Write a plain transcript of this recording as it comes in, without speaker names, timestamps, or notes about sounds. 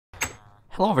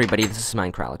Hello everybody, this is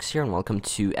Minecraft here, and welcome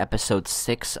to episode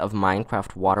 6 of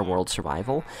Minecraft Waterworld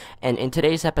Survival. And in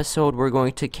today's episode, we're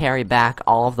going to carry back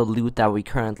all of the loot that we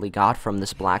currently got from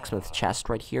this blacksmith chest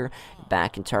right here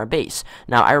back into our base.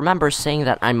 Now, I remember saying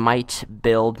that I might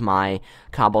build my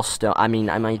cobblestone, I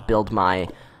might build my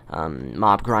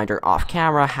mob grinder off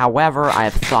camera. However, I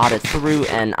have thought it through,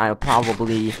 and I'll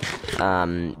probably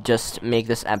just make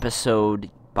this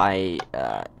episode by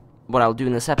what I'll do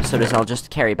in this episode is I'll just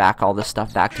carry back all this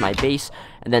stuff back to my base,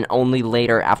 and then only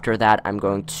later after that I'm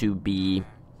going to be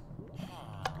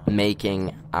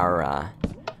making our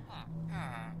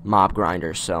mob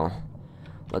grinder. So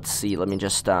let's see, let me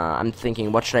just I'm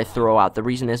thinking, what should I throw out? The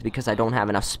reason is because I don't have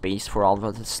enough space for all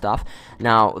of this stuff.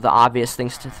 Now, the obvious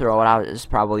things to throw out is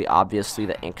probably obviously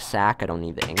the ink sack. I don't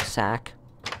need the ink sack.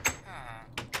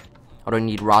 I don't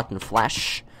need rotten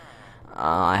flesh.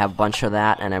 I have a bunch of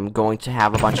that, and I'm going to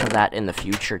have a bunch of that in the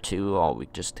future too. Oh, we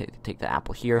just take the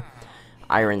apple here.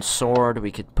 Iron sword,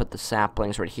 we could put the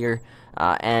saplings right here.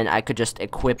 And I could just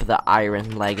equip the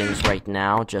iron leggings right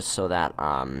now, just so that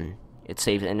it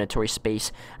saves inventory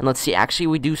space. And let's see, actually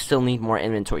we do still need more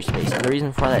inventory space. And the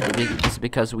reason for that is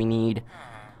because we need...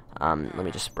 let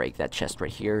me just break that chest right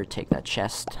here, take that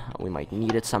chest. We might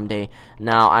need it someday.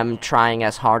 Now, I'm trying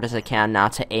as hard as I can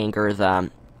not to anger the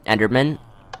Enderman.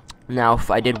 Now, if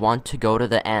I did want to go to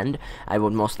the end, I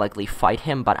would most likely fight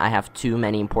him, but I have too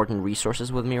many important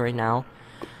resources with me right now.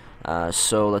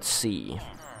 So, let's see.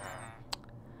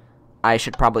 I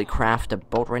should probably craft a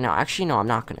boat right now. Actually, no, I'm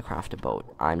not going to craft a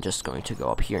boat. I'm just going to go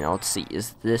up here. Now, let's see.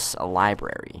 Is this a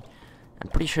library? I'm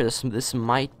pretty sure this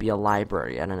might be a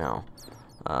library. I don't know.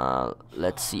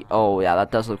 Let's see. Oh, yeah,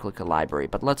 that does look like a library.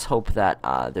 But let's hope that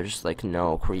there's, like,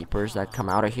 no creepers that come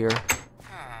out of here.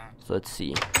 So, let's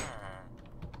see.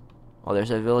 Oh,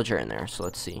 there's a villager in there, so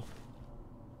let's see.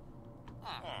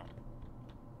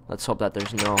 Let's hope that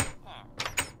there's no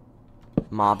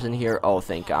mobs in here. Oh,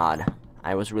 thank God.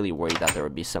 I was really worried that there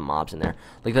would be some mobs in there.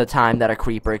 Like the time that a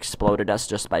creeper exploded us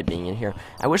just by being in here.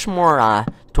 I wish more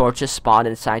torches spawned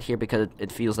inside here, because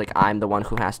it feels like I'm the one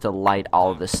who has to light all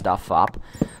of this stuff up.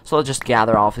 So I'll just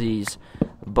gather all of these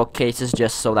bookcases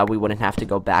just so that we wouldn't have to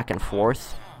go back and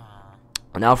forth.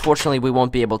 Now, unfortunately, we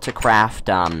won't be able to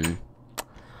craft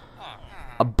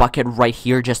a bucket right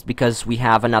here just because we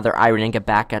have another iron ingot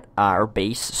back at our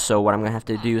base. So what I'm going to have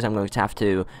to do is I'm going to have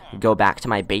to go back to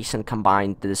my base and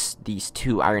combine these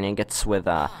two iron ingots with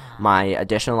my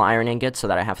additional iron ingot so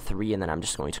that I have 3, and then I'm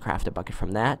just going to craft a bucket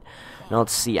from that. Now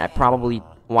let's see,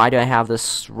 why do I have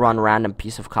this random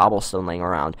piece of cobblestone laying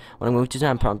around? What I'm going to do,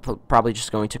 I'm probably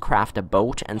just going to craft a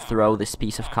boat and throw this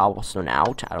piece of cobblestone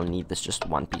out. I don't need this just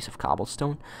one piece of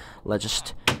cobblestone. Let's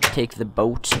just take the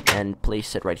boat and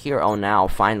place it right here. Oh, now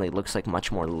finally it looks like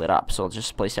much more lit up. So I'll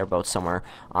just place our boat somewhere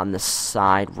on the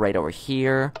side right over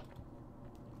here.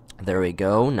 There we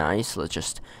go. Nice. Let's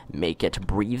just make it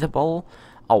breathable.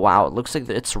 Oh wow, it looks like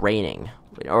it's raining.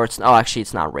 Or actually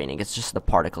it's not raining. It's just the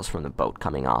particles from the boat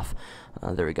coming off.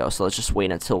 There we go. So let's just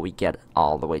wait until we get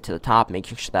all the way to the top,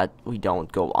 making sure that we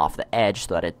don't go off the edge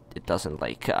so that it doesn't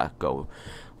like go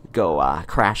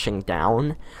crashing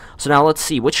down. So now let's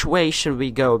see, which way should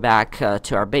we go back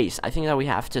to our base? I think that we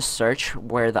have to search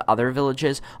where the other village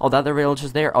is. Oh, the other village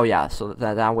is there? Oh yeah, so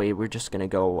that way we're just gonna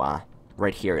go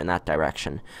right here in that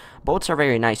direction. Boats are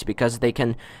very nice because they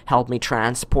can help me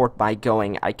transport by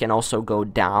going. I can also go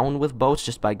down with boats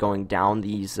just by going down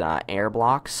these air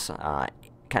blocks,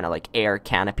 kind of like air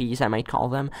canopies, I might call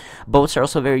them. Boats are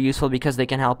also very useful because they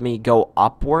can help me go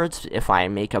upwards. If I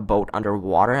make a boat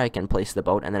underwater, I can place the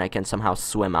boat and then I can somehow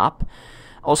swim up.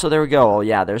 Also, there we go. Oh,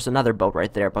 yeah, there's another boat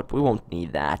right there, but we won't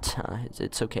need that.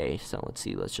 It's okay. So let's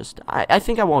see. Let's just... I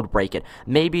think I won't break it.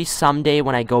 Maybe someday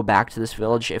when I go back to this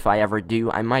village, if I ever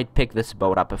do, I might pick this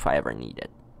boat up if I ever need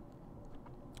it.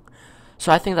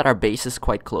 So I think that our base is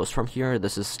quite close from here.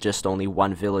 This is just only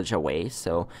one village away,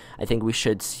 so I think we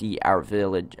should see our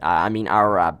village...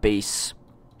 our base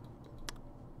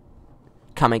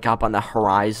coming up on the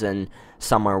horizon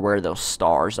somewhere where those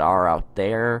stars are out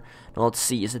there. Now, let's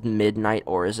see, is it midnight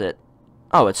or is it...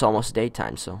 Oh, it's almost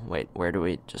daytime, so wait, where do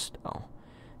we just... Oh,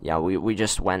 yeah, we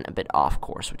just went a bit off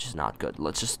course, which is not good.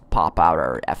 Let's just pop out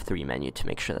our F3 menu to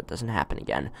make sure that doesn't happen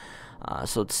again.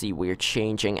 So let's see, we're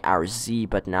changing our Z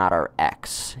but not our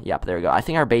X. Yep, there we go. I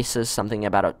think our base is something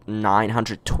about a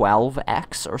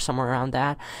 912X or somewhere around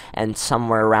that, and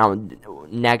somewhere around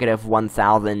negative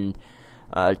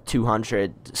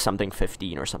 1,200 something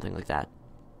 15 or something like that.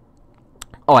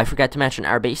 Oh, I forgot to mention,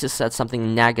 our base is at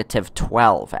something negative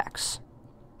 12x.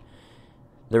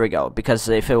 There we go, because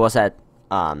if it was at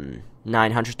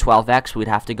 912x, we'd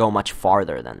have to go much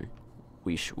farther than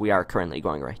we are currently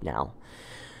going right now.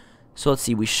 So let's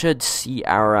see, we should see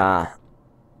our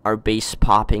base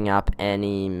popping up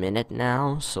any minute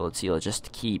now. So let's see, let's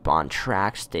just keep on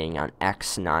track, staying on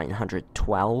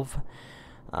X912.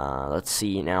 Let's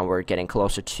see, now we're getting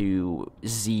closer to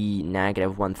Z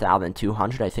negative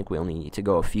 1200. I think we only need to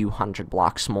go a few hundred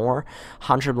blocks more.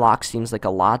 100 blocks seems like a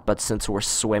lot, but since we're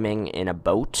swimming in a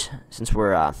boat, since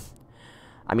we're,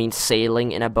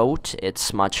 sailing in a boat,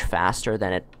 it's much faster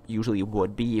than it usually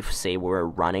would be if, say, we're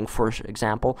running, for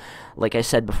example. Like I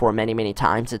said before many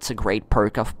times, it's a great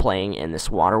perk of playing in this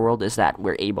water world is that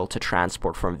we're able to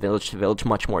transport from village to village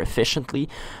much more efficiently.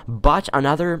 But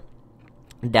another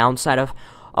downside of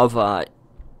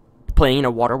playing in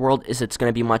a water world is it's going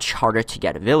to be much harder to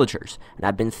get villagers. And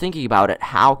I've been thinking about it.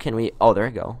 How can we... Oh, there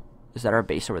we go. Is that our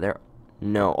base over there?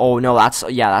 No. Oh, no, that's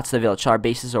the village. So our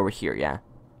base is over here, yeah.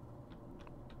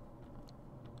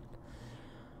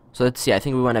 So let's see, I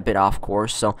think we went a bit off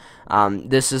course. So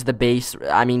this is the base,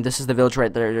 this is the village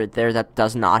right there that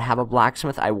does not have a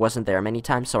blacksmith. I wasn't there many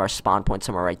times, so our spawn point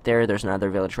somewhere right there. There's another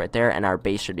village right there, and our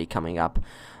base should be coming up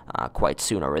quite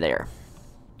soon over there.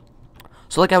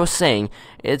 So like I was saying,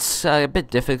 it's a bit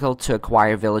difficult to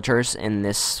acquire villagers in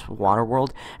this water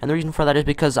world, and the reason for that is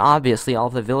because obviously all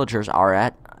of the villagers are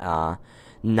at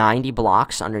 90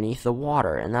 blocks underneath the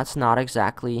water, and that's not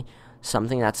exactly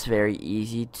something that's very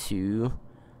easy to...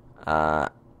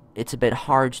 it's a bit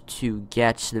hard to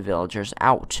get the villagers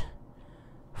out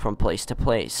from place to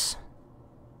place.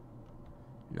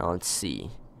 Now let's see.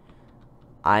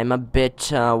 I'm a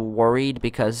bit worried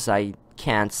because I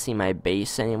can't see my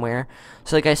base anywhere.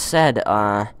 So like I said,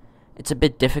 it's a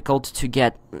bit difficult to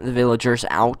get the villagers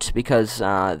out because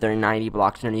they're 90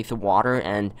 blocks underneath the water,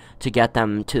 and to get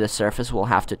them to the surface we'll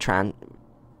have to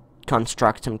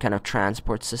construct some kind of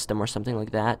transport system or something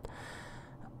like that.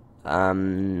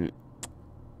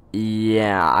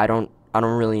 Yeah, I don't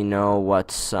really know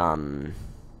what's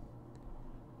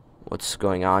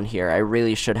going on here. I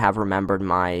really should have remembered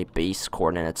my base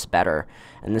coordinates better,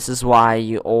 and this is why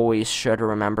you always should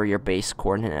remember your base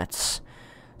coordinates.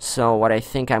 So what I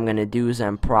think I'm gonna do is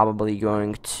I'm probably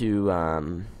going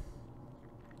to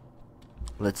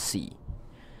let's see.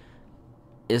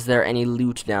 Is there any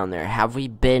loot down there? Have we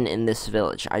been in this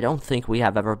village? I don't think we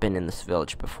have ever been in this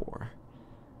village before.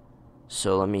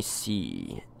 So let me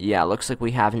see. Yeah, looks like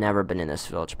we have never been in this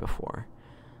village before.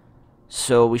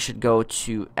 So we should go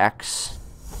to X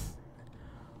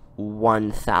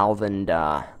 1000.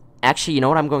 Actually, you know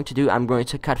what I'm going to do? I'm going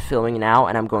to cut filming now,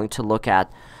 and I'm going to look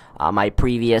at my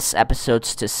previous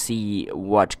episodes to see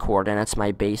what coordinates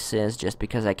my base is, just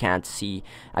because I can't see.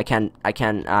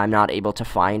 I'm not able to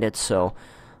find it, so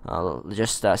I'll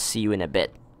just see you in a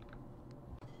bit.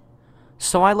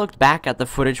 So I looked back at the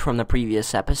footage from the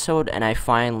previous episode, and I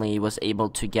finally was able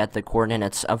to get the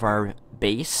coordinates of our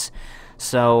base.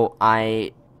 So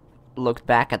I looked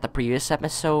back at the previous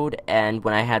episode, and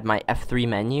when I had my F3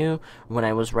 menu, when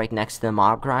I was right next to the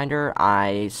mob grinder,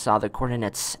 I saw the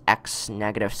coordinates X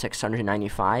negative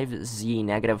 695, Z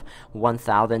negative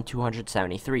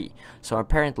 1273. So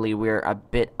apparently we're a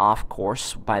bit off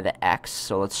course by the X,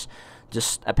 so let's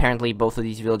just, apparently both of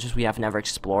these villages we have never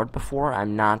explored before.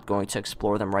 I'm not going to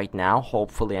explore them right now.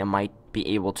 Hopefully I might be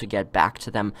able to get back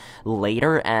to them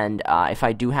later, and if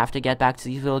I do have to get back to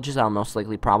these villages, I'll most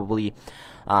likely probably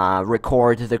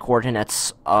record the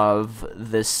coordinates of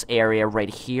this area right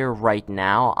here, right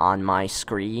now, on my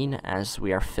screen as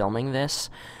we are filming this.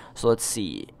 So let's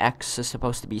see, X is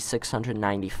supposed to be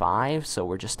 695, so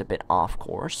we're just a bit off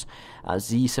course.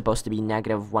 Z is supposed to be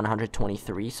negative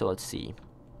 123, so let's see.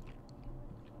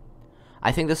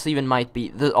 I think this even might be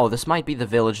this might be the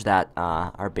village that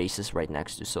our base is right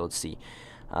next to. So let's see,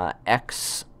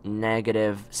 X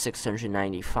negative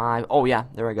 695. Oh yeah,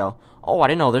 there we go. Oh, I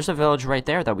didn't know there's a village right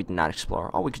there that we did not explore.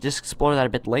 Oh, we could just explore that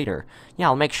a bit later. Yeah,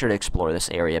 I'll make sure to explore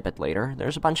this area a bit later.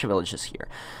 There's a bunch of villages here,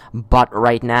 but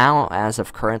right now, as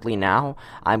of currently now,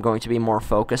 I'm going to be more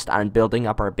focused on building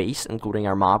up our base, including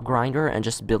our mob grinder, and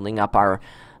just building up our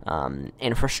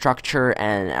infrastructure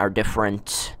and our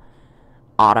different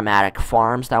automatic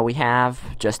farms that we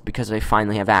have, just because I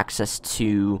finally have access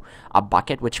to a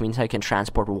bucket, which means I can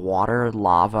transport water,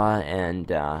 lava,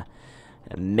 and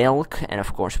milk. And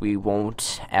of course we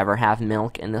won't ever have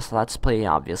milk in this Let's Play,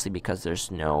 obviously, because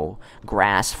there's no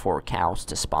grass for cows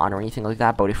to spawn or anything like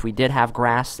that. But if we did have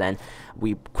grass, then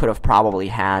we could have probably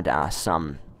had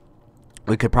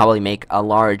we could probably make a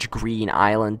large green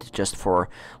island just for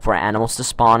animals to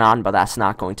spawn on, but that's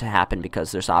not going to happen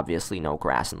because there's obviously no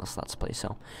grass in this Let's Play,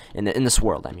 so in this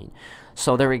world, I mean.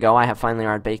 So there we go, I have finally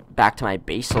arrived back to my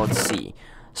base, so let's see.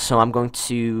 So I'm going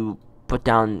to put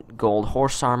down gold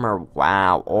horse armor.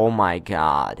 Wow, oh my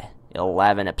god.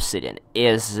 11 obsidian.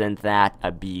 Isn't that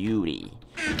a beauty?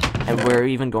 And we're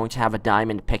even going to have a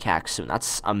diamond pickaxe soon.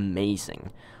 That's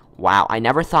amazing. Wow, I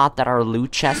never thought that our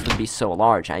loot chest would be so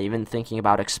large. I'm even thinking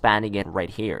about expanding it right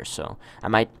here. So I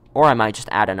might just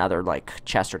add another like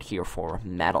chest right here for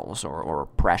metals or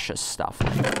precious stuff.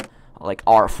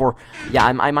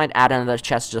 I might add another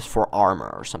chest just for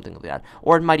armor or something like that.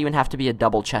 Or it might even have to be a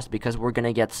double chest because we're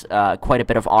gonna get quite a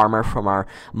bit of armor from our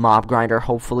mob grinder.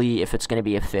 Hopefully, if it's gonna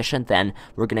be efficient, then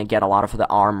we're gonna get a lot of the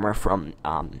armor from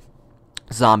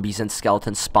zombies and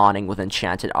skeletons spawning with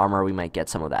enchanted armor. We might get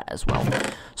some of that as well.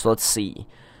 So let's see.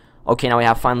 Okay, now we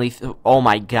have finally... oh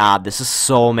my god, this is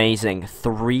so amazing.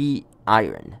 3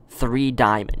 iron, 3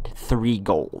 diamond, 3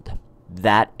 gold.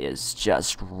 That is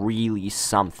just really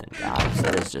something, guys.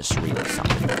 That is just really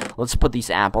something. Let's put these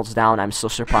apples down. I'm so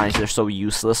surprised they're so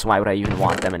useless. Why would I even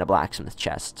want them in a blacksmith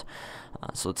chest?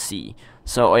 So let's see.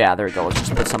 So, oh yeah, there we go. Let's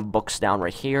just put some books down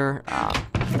right here.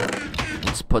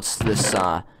 Let's put this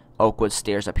oakwood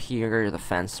stairs up here. The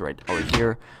fence right over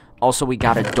here. Also, we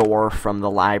got a door from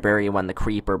the library when the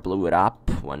creeper blew it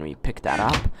up, when we picked that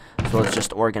up. So let's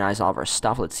just organize all of our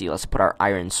stuff. Let's see, let's put our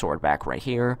iron sword back right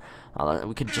here.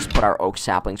 We could just put our oak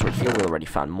saplings right here. We already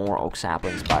found more oak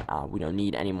saplings, but we don't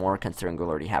need any more considering we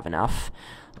already have enough.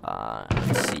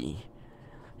 Let's see.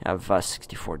 We have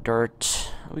 64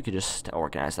 dirt. We could just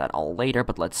organize that all later,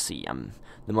 but let's see.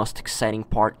 The most exciting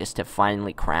part is to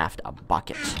finally craft a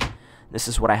bucket. This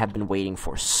is what I have been waiting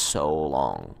for so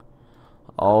long.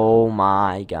 Oh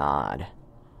my god.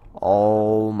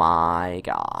 Oh my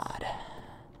god.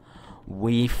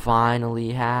 We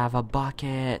finally have a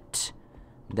bucket.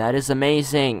 That is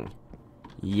amazing.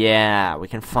 Yeah, we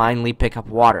can finally pick up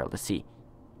water. Let's see.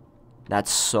 That's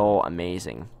so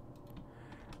amazing.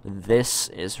 This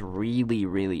is really,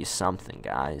 really something,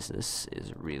 guys. This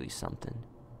is really something.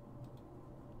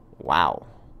 Wow.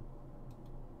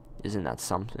 Isn't that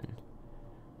something?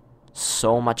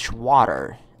 So much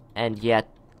water. And yet,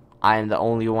 I am the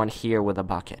only one here with a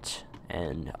bucket.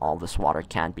 And all this water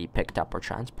can't be picked up or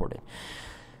transported.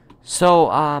 So,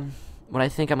 what I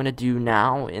think I'm going to do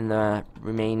now in the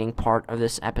remaining part of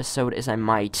this episode is I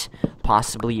might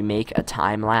possibly make a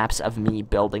time-lapse of me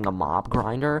building a mob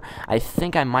grinder. I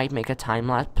think I might make a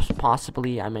time-lapse,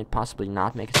 possibly. I might possibly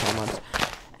not make a time-lapse.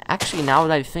 Actually, now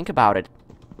that I think about it,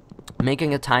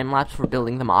 making a time-lapse for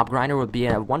building the mob grinder would be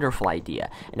a wonderful idea.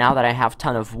 And now that I have a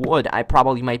ton of wood, I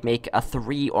probably might make a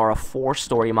 3 or a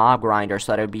 4-story mob grinder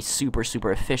so that it would be super,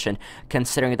 super efficient,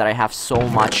 considering that I have so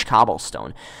much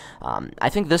cobblestone. I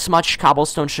think this much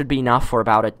cobblestone should be enough for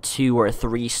about a 2 or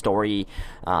 3-story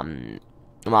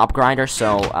mob grinder,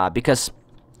 so, because...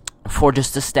 for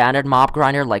just a standard mob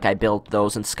grinder, like I built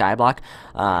those in Skyblock,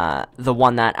 the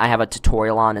one that I have a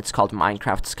tutorial on, it's called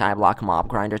Minecraft Skyblock Mob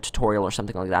Grinder Tutorial or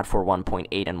something like that for 1.8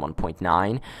 and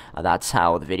 1.9. That's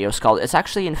how the video is called. It's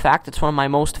actually, in fact, it's one of my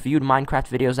most viewed Minecraft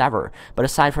videos ever. But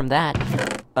aside from that,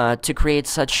 to create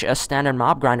such a standard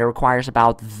mob grinder requires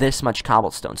about this much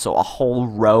cobblestone, so a whole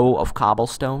row of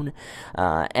cobblestone,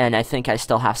 and I think I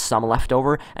still have some left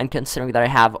over, and considering that I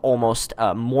have almost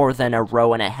more than a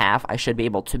row and a half, I should be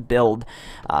able to build,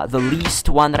 the least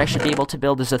one that I should be able to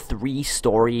build is a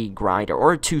 3-story grinder,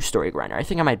 or a 2-story grinder. I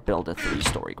think I might build a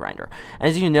 3-story grinder.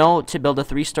 As you know, to build a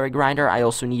 3-story grinder, I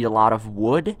also need a lot of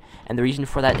wood, and the reason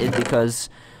for that is because,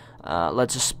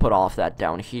 let's just put all of that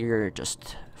down here,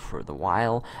 just for the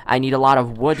while. I need a lot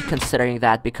of wood, considering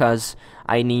that because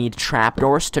I need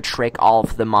trapdoors to trick all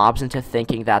of the mobs into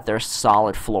thinking that there's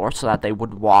solid floor so that they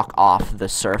would walk off the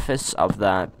surface of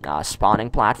the spawning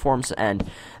platforms, and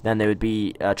then they would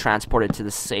be transported to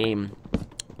the same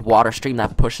water stream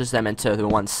that pushes them into the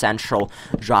one central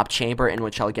drop chamber in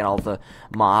which I'll get all the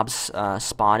mobs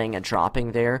spawning and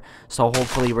dropping there. So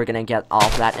hopefully we're gonna get all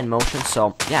of that in motion.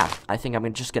 So yeah, I think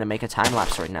I'm just gonna make a time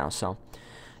lapse right now. So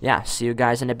yeah, see you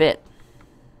guys in a bit.